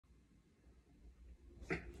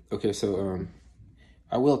Okay, so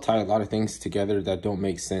I will tie a lot of things together that don't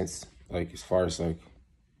make sense, like as far as like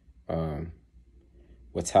um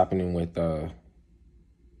what's happening with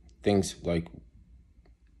things like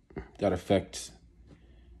that affect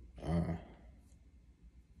uh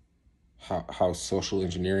how social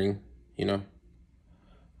engineering, you know.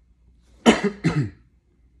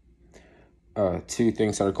 Two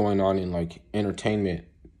things that are going on in like entertainment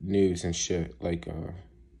news and shit. Like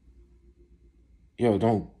yo,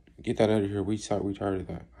 don't get that out of here. We tired of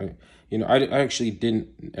that. I actually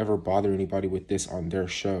didn't ever bother anybody with this on their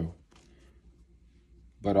show,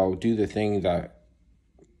 but I'll do the thing that,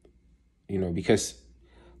 because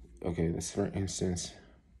okay, let's for instance,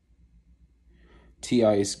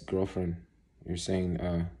 Ti's girlfriend. You're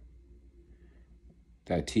saying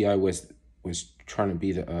that Ti was trying to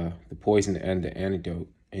be the poison and the antidote,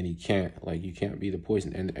 and he can't. Like, you can't be the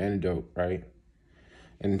poison and the antidote, right?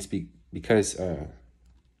 And it's because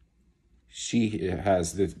she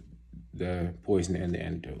has the poison and the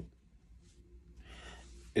antidote.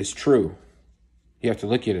 It's true. You have to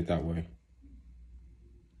look at it that way.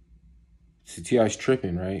 So Ti's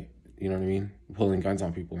tripping, right? You know what I mean? Pulling guns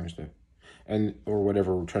on people and stuff, and or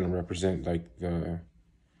whatever. We're trying to represent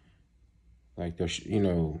there's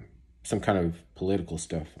some kind of political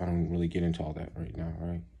stuff. I don't really get into all that right now,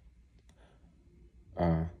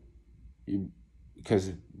 right?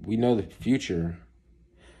 Because we know the future.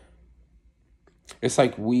 It's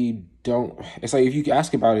like we don't. It's like if you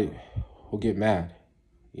ask about it, we'll get mad.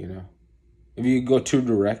 If you go too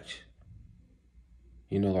direct,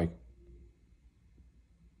 like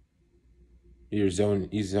you're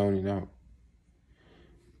zoning out.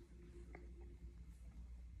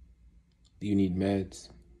 You need meds.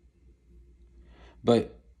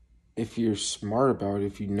 But if you're smart about it,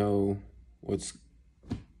 if you know what's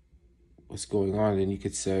going on, then you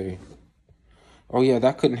could say, oh yeah,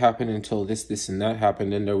 that couldn't happen until this, and that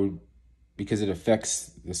happened, and because it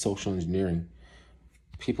affects the social engineering.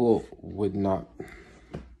 People would not.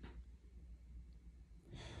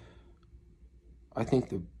 I think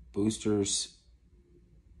the boosters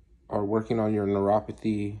are working on your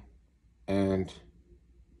neuropathy and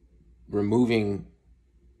removing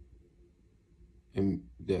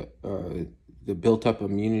the built up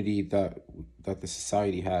immunity that the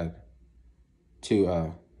society had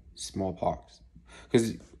to smallpox,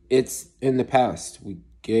 because it's in the past.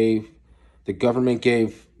 The government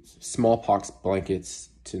gave smallpox blankets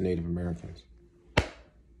to Native Americans.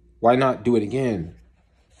 Why not do it again?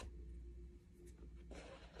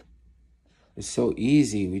 It's so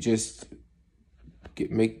easy. We just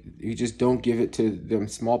don't give it to them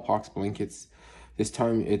smallpox blankets. This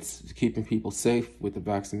time it's keeping people safe with the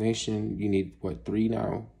vaccination. You need 3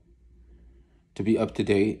 now to be up to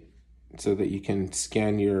date, so that you can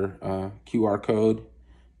scan your QR code,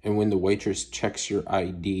 and when the waitress checks your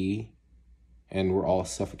ID and we're all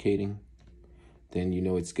suffocating, then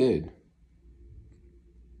it's good.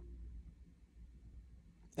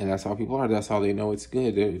 And that's how people are. That's how they know it's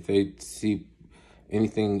good. If they see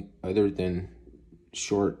anything other than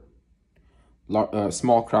small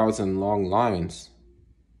crowds and long lines,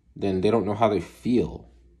 then they don't know how they feel.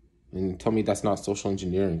 And tell me that's not social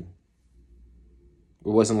engineering. It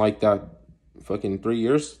wasn't like that fucking 3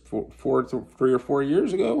 or 4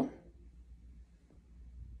 years ago.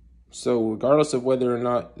 So regardless of whether or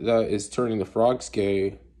not that is turning the frogs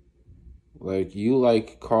gay, like, you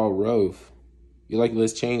like Karl Rove, you like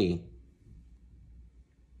Liz Cheney,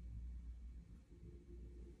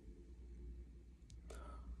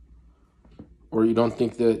 or you don't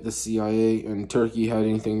think that the CIA and Turkey had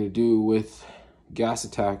anything to do with gas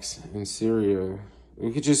attacks in Syria.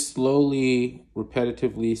 We could just slowly,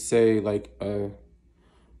 repetitively say like a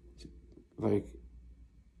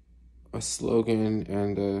slogan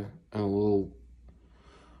and a little,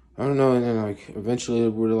 I don't know, and then like eventually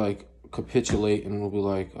we're like capitulate, and we'll be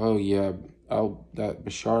like, oh yeah, that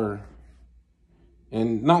Bashar,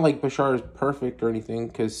 and not like Bashar is perfect or anything,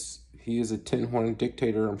 because he is a tin horn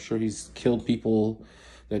dictator. I'm sure he's killed people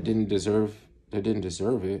that didn't deserve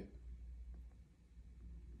it.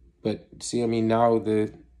 But see, I mean, now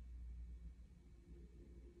the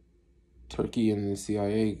Turkey and the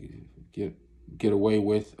CIA get away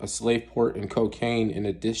with a slave port and cocaine in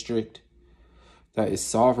a district that is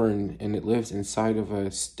sovereign, and it lives inside of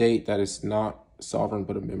a state that is not sovereign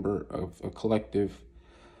but a member of a collective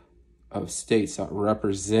of states that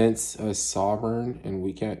represents a sovereign, and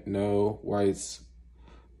we can't know why it's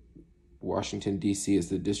Washington D.C. is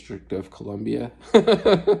the District of Columbia.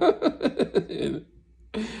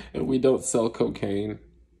 and we don't sell cocaine.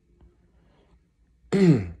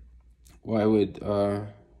 Why would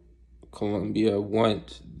Colombia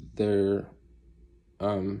want their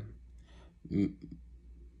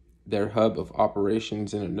their hub of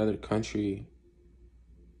operations in another country,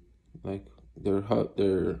 like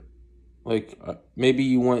their like maybe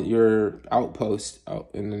you want your outpost out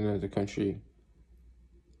in another country.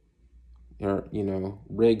 Or,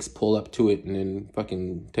 rigs pull up to it and then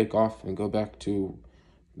fucking take off and go back to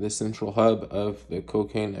the central hub of the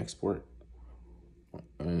cocaine export.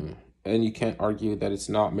 And you can't argue that it's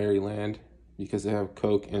not Maryland because they have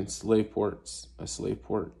coke and slave ports. A slave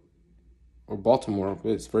port. Or Baltimore,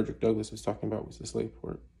 as Frederick Douglass was talking about, was the slave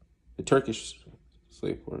port. The Turkish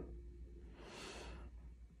slave port.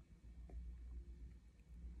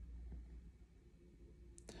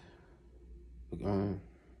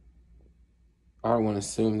 I don't want to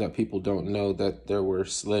assume that people don't know that there were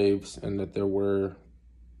slaves and that there were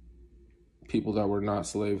people that were not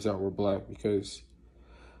slaves that were black, because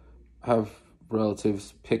I have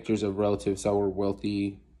pictures of relatives that were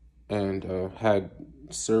wealthy and had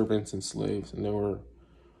servants and slaves, and they were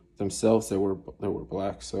themselves they were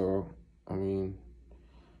black. So I mean,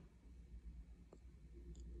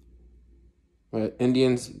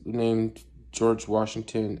 Indians named George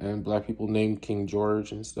Washington and black people named King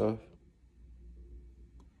George and stuff.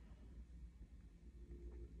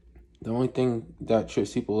 The only thing that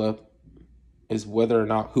trips people up is whether or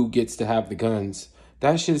not who gets to have the guns.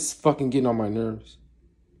 That shit's fucking getting on my nerves.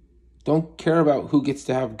 Don't care about who gets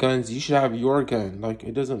to have guns. You should have your gun. Like,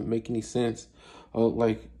 it doesn't make any sense.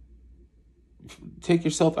 Take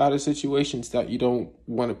yourself out of situations that you don't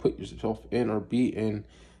want to put yourself in or be in,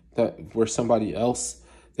 that where somebody else,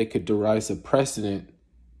 they could derive a precedent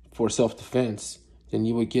for self-defense. Then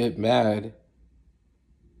you would get mad.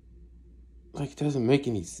 Like, it don't make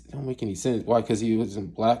any sense. Why? Because he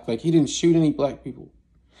wasn't black? Like, he didn't shoot any black people.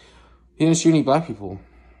 There's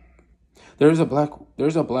a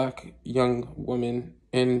black young woman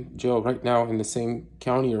in jail right now in the same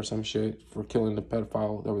county or some shit for killing the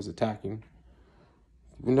pedophile that was attacking.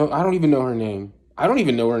 I don't even know her name. I don't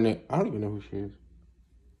even know who she is.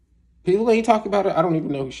 People ain't talk about it. I don't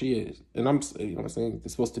even know who she is. And I'm saying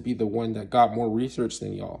it's supposed to be the one that got more research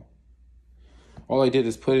than y'all. All I did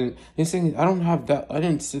is put in, and saying I don't have that. I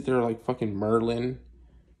didn't sit there like fucking Merlin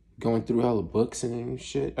going through all the books and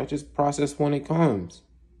shit. I just process when it comes.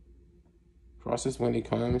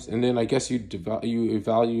 And then I guess you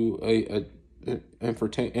evaluate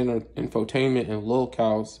infotainment and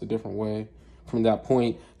lolcows a different way. From that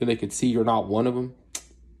point, then they could see you're not one of them.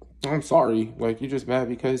 I'm sorry, like, you're just mad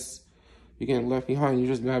because you're getting left behind. You're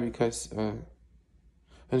just mad because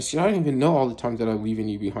and shit, I don't even know all the times that I'm leaving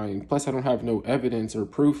you behind. Plus, I don't have no evidence or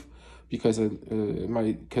proof because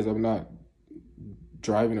I'm not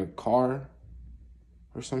driving a car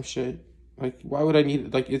or some shit. Like, why would I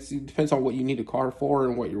need, like, it depends on what you need a car for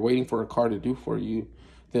and what you're waiting for a car to do for you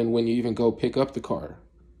than when you even go pick up the car.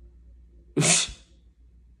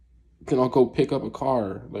 Then I'll go pick up a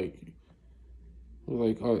car. Like, oh,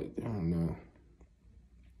 I don't know.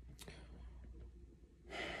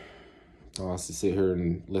 I'll have to sit here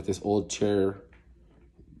and let this old chair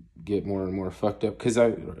get more and more fucked up. Because I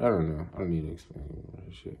don't know. I don't need to explain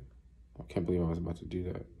more shit. I can't believe I was about to do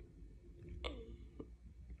that.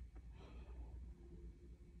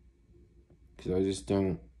 Because I just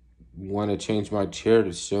don't want to change my chair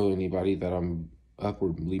to show anybody that I'm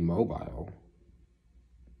upwardly mobile.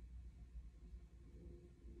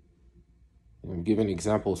 I'm giving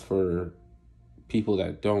examples for people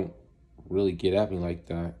that don't really get at me like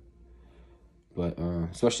that. But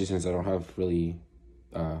especially since I don't have really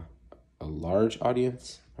a large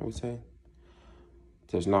audience, I would say.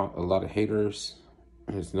 There's not a lot of haters.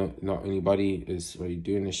 There's not anybody is really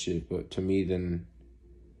doing this shit. But to me, then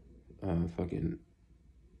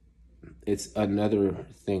it's another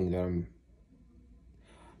thing that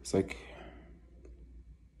it's like,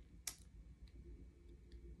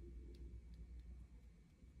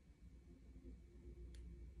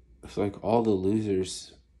 all the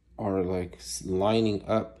losers are like lining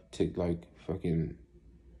up to like fucking,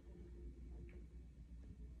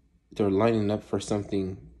 they're lining up for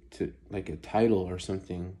something, to like a title or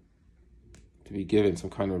something, to be given some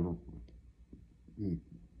kind of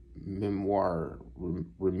memoir,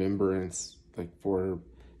 remembrance, like for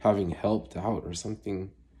having helped out or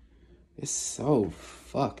something. It's so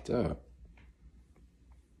fucked up.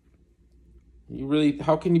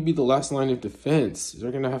 How can you be the last line of defense?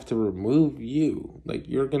 They're gonna have to remove you. Like,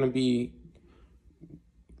 you're gonna be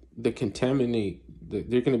the contaminant.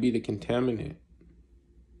 They're gonna be the contaminant.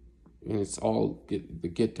 And it's all the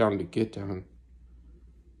get down to get down.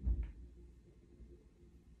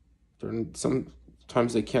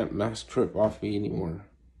 Sometimes they can't mask trip off me anymore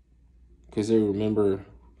because they remember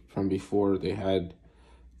from before they had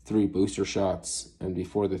 3 booster shots and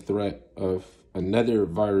before the threat of another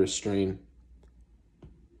virus strain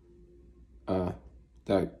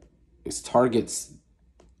that is targets.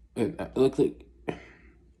 And look,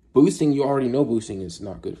 boosting, you already know boosting is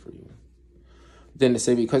not good for you. Then to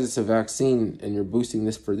say because it's a vaccine and you're boosting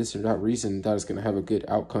this for this or that reason, that is going to have a good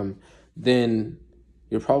outcome, then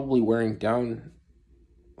you're probably wearing down.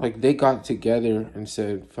 Like, they got together and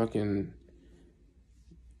said, fucking,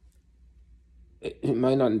 it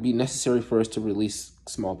might not be necessary for us to release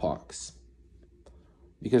smallpox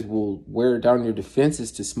because we'll wear down your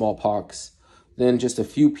defenses to smallpox. Then just a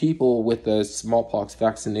few people with the smallpox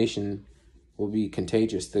vaccination will be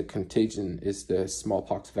contagious. The contagion is the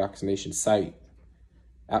smallpox vaccination site.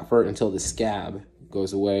 For until the scab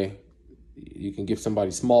goes away, you can give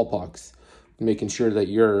somebody smallpox, making sure that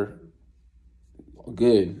you're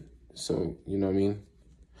good. So, you know what I mean?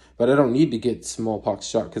 But I don't need to get smallpox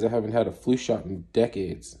shot because I haven't had a flu shot in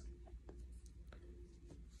decades.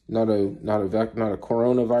 Not a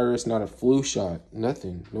coronavirus, not a flu shot,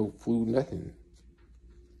 nothing. No flu, nothing.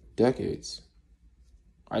 Decades.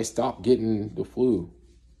 I stopped getting the flu.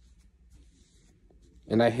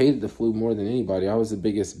 And I hated the flu more than anybody. I was the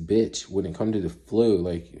biggest bitch when it come to the flu.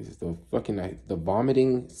 Like, the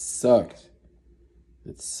vomiting sucked.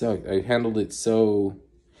 It sucked. I handled it so,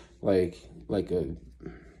 like a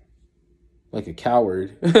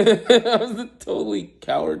coward. I was a totally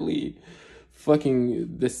cowardly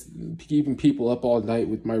fucking keeping people up all night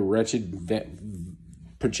with my wretched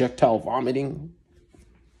projectile vomiting.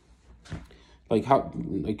 Like how,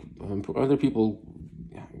 other people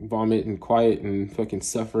vomit and quiet and fucking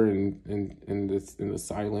suffer in the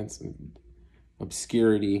silence and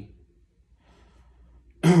obscurity.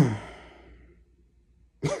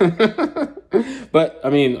 But I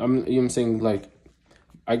mean, I'm saying, like,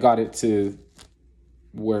 I got it to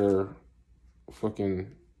where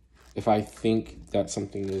fucking if I think that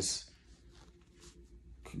something is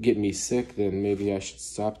get me sick, then maybe I should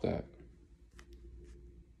stop that.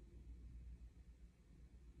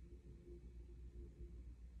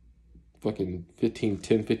 Fucking 15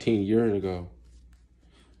 years ago.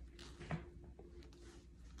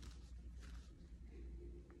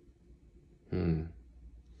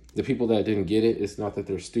 The people that didn't get it, it's not that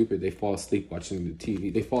they're stupid. They fall asleep watching the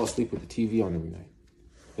TV. They fall asleep with the TV on every night.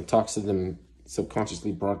 It talks to them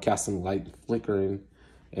subconsciously, broadcasting light flickering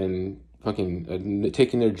and fucking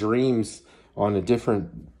taking their dreams on a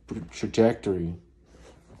different trajectory.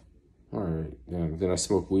 All right, yeah, then I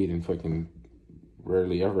smoke weed and fucking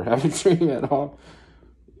rarely ever have a dream at all.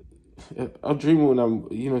 I'll dream when I'm,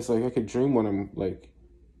 it's like I could dream when I'm like,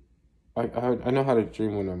 I know how to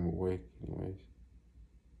dream when I'm awake anyways.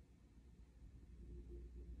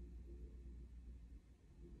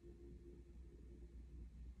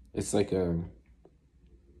 It's like a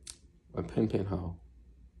pinhole,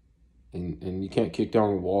 and you can't kick down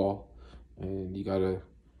a wall, and you gotta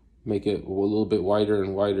make it a little bit wider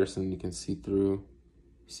and wider so you can see through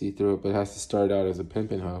it, but it has to start out as a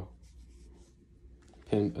pinhole.